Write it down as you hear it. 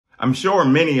I'm sure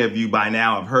many of you by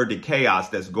now have heard the chaos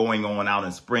that's going on out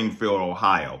in Springfield,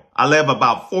 Ohio. I live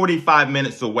about 45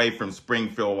 minutes away from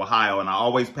Springfield, Ohio, and I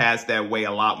always pass that way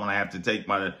a lot when I have to take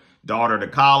my daughter to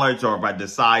college or if I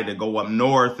decide to go up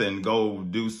north and go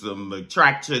do some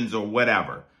attractions or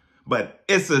whatever. But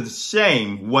it's a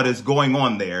shame what is going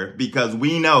on there because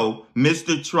we know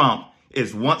Mr. Trump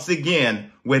is once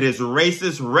again with his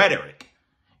racist rhetoric.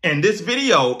 And this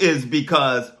video is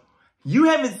because you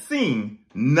haven't seen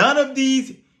none of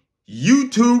these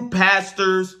YouTube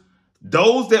pastors,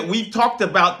 those that we've talked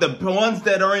about, the ones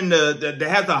that are in that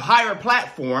has a higher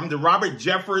platform, the Robert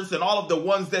Jeffers and all of the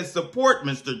ones that support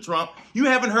Mr. Trump. You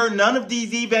haven't heard none of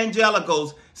these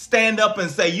evangelicals stand up and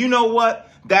say, you know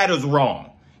what, that is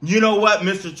wrong. You know what,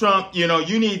 Mr. Trump,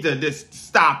 you need to just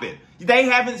stop it. They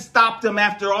haven't stopped him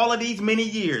after all of these many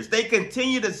years. They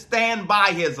continue to stand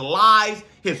by his lies,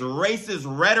 his racist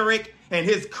rhetoric, and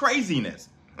his craziness.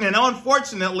 And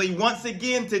unfortunately, once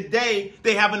again today,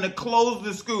 they're having to close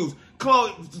the schools,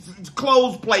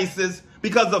 close places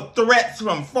because of threats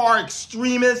from far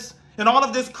extremists and all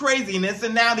of this craziness.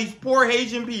 And now these poor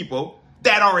Haitian people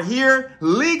that are here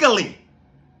legally.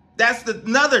 That's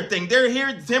another thing. They're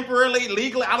here temporarily,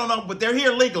 legally. I don't know, but they're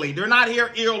here legally. They're not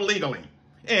here illegally.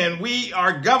 And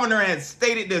our governor has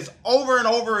stated this over and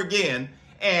over again.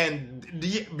 And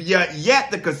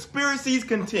yet the conspiracies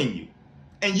continue.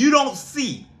 And you don't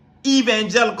see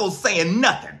evangelicals saying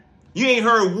nothing. You ain't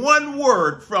heard one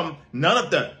word from none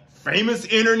of the famous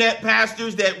internet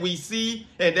pastors that we see,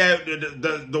 and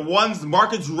the ones,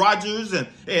 Marcus Rogers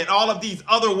and all of these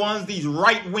other ones, these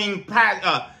right-wing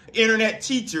internet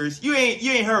teachers. You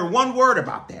ain't heard one word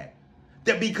about that.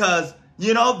 Because,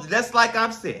 that's like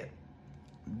I've said,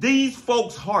 these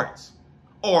folks' hearts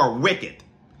are wicked.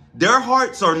 Their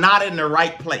hearts are not in the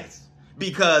right place.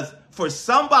 Because for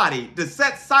somebody to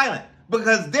set silent,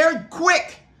 because they're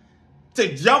quick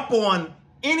to jump on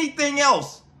anything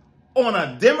else on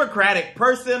a Democratic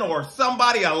person or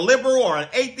somebody, a liberal or an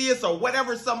atheist or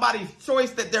whatever somebody's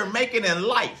choice that they're making in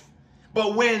life.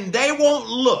 But when they won't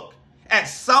look at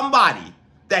somebody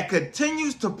that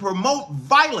continues to promote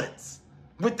violence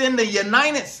within the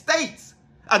United States,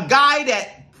 a guy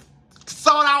that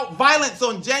sought out violence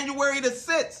on January the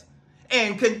 6th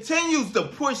and continues to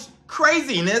push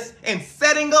craziness and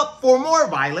setting up for more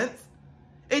violence,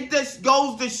 it just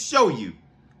goes to show you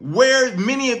where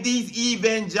many of these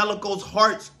evangelicals'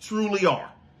 hearts truly are.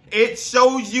 It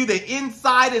shows you the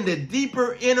inside and the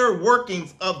deeper inner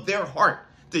workings of their heart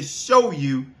to show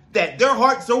you that their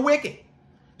hearts are wicked.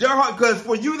 Because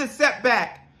for you to sit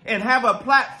back and have a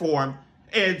platform,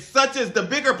 and such as the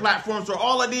bigger platforms for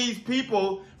all of these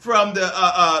people from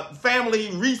the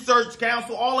Family Research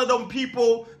Council, all of them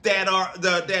people that are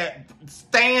that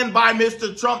stand by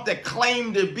Mr. Trump, that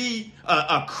claim to be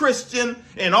a Christian,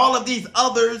 and all of these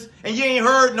others, and you ain't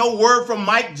heard no word from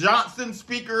Mike Johnson,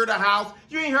 Speaker of the House.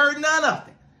 You ain't heard none of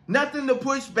it. Nothing to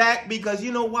push back, because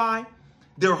you know why?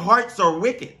 Their hearts are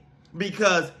wicked.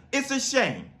 Because it's a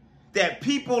shame that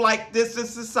people like this in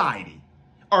society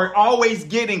are always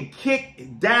getting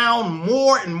kicked down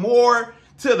more and more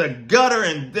to the gutter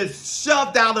and just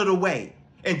shoved out of the way.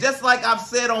 And just like I've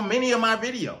said on many of my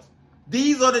videos,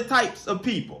 these are the types of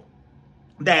people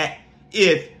that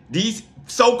if these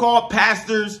so-called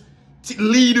pastors,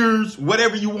 leaders,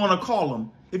 whatever you want to call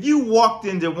them, if you walked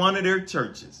into one of their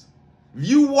churches,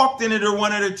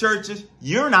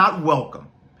 you're not welcome.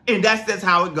 And that's just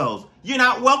how it goes. You're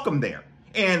not welcome there.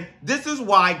 And this is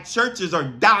why churches are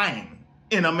dying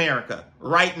in America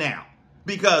right now,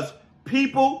 because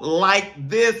people like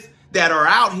this that are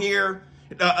out here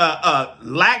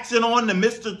latching on to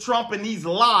Mr. Trump and these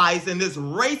lies and this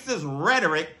racist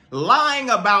rhetoric, lying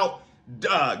about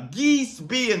geese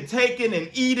being taken and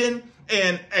eaten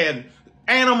and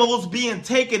animals being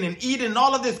taken and eaten,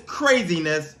 all of this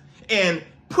craziness, and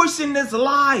pushing this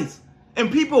lies. And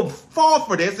people fall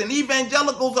for this, and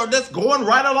evangelicals are just going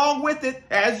right along with it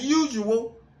as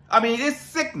usual. I mean, it's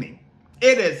sickening.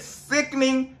 It is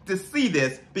sickening to see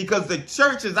this, because the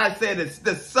church, as I said, is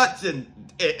such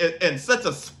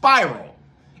a spiral.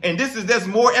 And this is just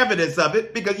more evidence of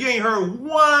it, because you ain't heard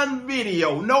one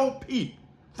video, no peep,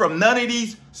 from none of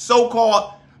these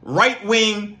so-called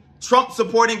right-wing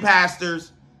Trump-supporting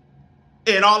pastors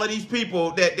and all of these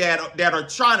people that are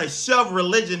trying to shove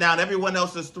religion down everyone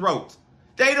else's throats.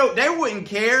 They wouldn't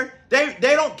care. They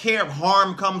don't care if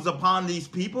harm comes upon these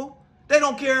people. They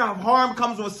don't care if harm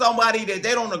comes with somebody that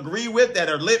they don't agree with,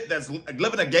 that's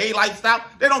living a gay lifestyle.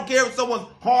 They don't care if someone's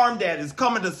harm that is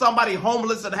coming to somebody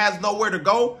homeless that has nowhere to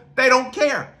go. They don't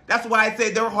care. That's why I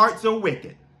say their hearts are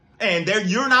wicked. And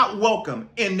you're not welcome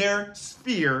in their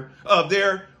sphere of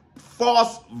their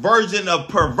false version of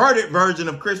perverted version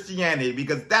of Christianity,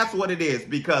 because that's what it is.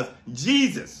 Because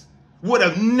Jesus would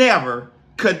have never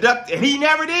conducted, he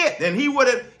never did, and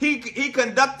he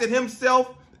conducted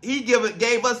himself. He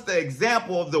gave us the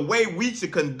example of the way we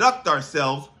should conduct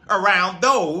ourselves around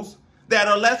those that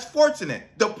are less fortunate,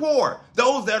 the poor,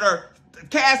 those that are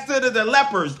cast into the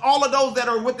lepers, all of those that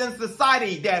are within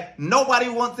society that nobody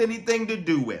wants anything to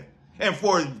do with. And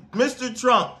for Mr.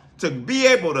 Trump to be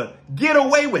able to get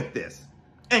away with this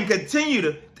and continue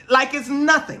to, like it's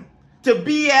nothing, to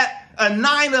be at a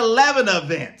 9/11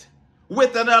 event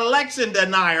with an election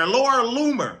denier, Laura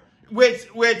Loomer, which,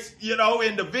 you know,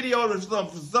 in the video, for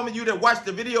some of you that watched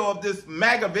the video of this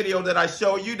MAGA video that I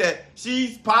showed you, that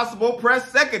she's possible press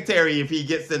secretary if he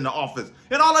gets into office,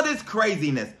 and all of this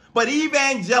craziness. But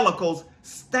evangelicals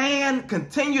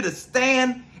continue to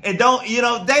stand, and don't, you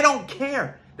know, they don't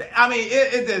care. I mean,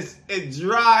 it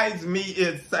drives me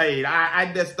insane.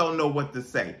 I just don't know what to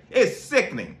say. It's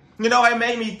sickening. You know, it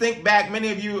made me think back,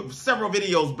 many of you, several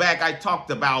videos back, I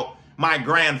talked about my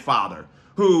grandfather,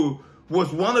 who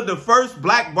was one of the first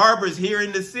black barbers here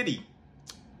in the city.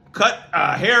 Cut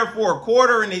hair for a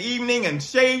quarter in the evening and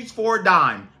shaves for a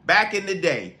dime back in the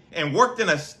day, and worked in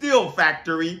a steel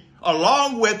factory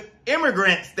along with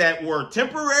immigrants that were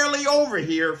temporarily over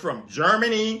here from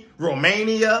Germany,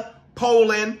 Romania,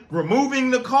 Poland,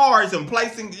 removing the cars and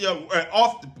placing,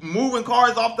 moving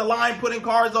cars off the line, putting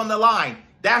cars on the line.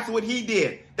 That's what he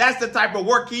did. That's the type of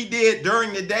work he did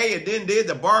during the day, and then did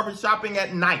the barber shopping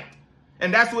at night.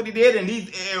 And that's what he did, and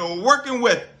he's working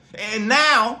with. And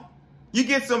now you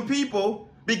get some people,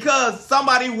 because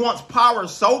somebody wants power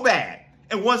so bad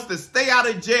and wants to stay out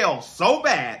of jail so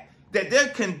bad, that they're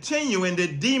continuing to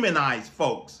demonize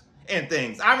folks and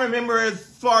things. I remember, as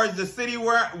far as the city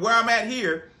where I'm at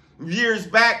here, years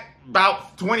back,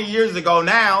 about 20 years ago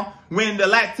now, when the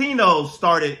Latinos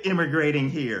started immigrating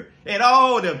here. And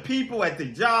the people at the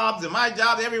jobs, and my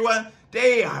jobs, everyone,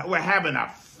 they were having a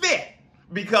fit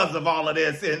because of all of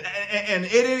this, and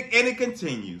it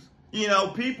continues. You know,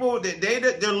 people,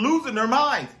 they're losing their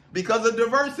minds because of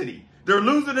diversity. They're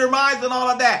losing their minds and all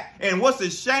of that. And what's a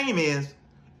shame is,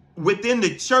 within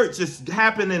the church, it's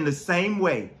happening the same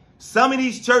way. Some of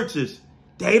these churches,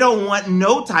 they don't want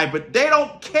they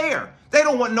don't care. They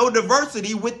don't want no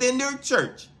diversity within their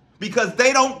church, because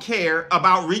they don't care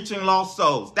about reaching lost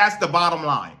souls. That's the bottom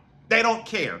line. They don't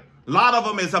care. A lot of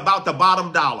them is about the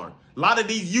bottom dollar. A lot of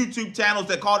these YouTube channels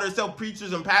that call themselves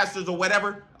preachers and pastors or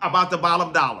whatever, about the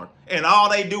bottom dollar. And all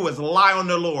they do is lie on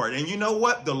the Lord. And you know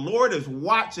what? The Lord is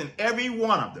watching every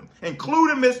one of them,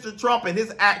 including Mr. Trump and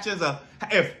his actions.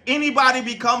 If anybody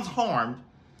becomes harmed,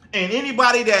 and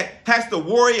anybody that has to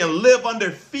worry and live under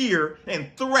fear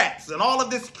and threats and all of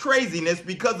this craziness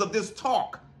because of this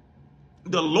talk,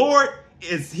 the Lord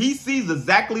he sees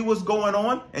exactly what's going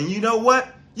on. And you know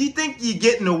what? You think you're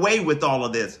getting away with all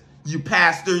of this, you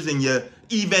pastors and your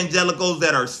evangelicals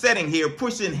that are sitting here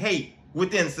pushing hate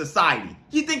within society.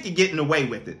 You think you're getting away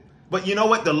with it. But you know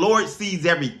what? The Lord sees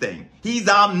everything. He's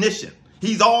omniscient.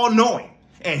 He's all-knowing.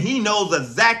 And he knows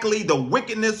exactly the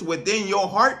wickedness within your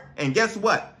heart. And guess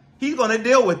what? He's going to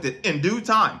deal with it in due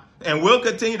time. And we'll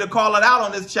continue to call it out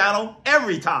on this channel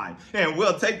every time. And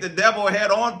we'll take the devil head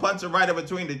on, punch him right in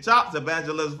between the chops.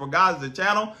 Evangelism for God is the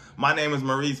channel. My name is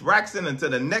Maurice Braxton.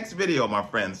 Until the next video, my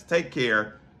friends, take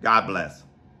care. God bless.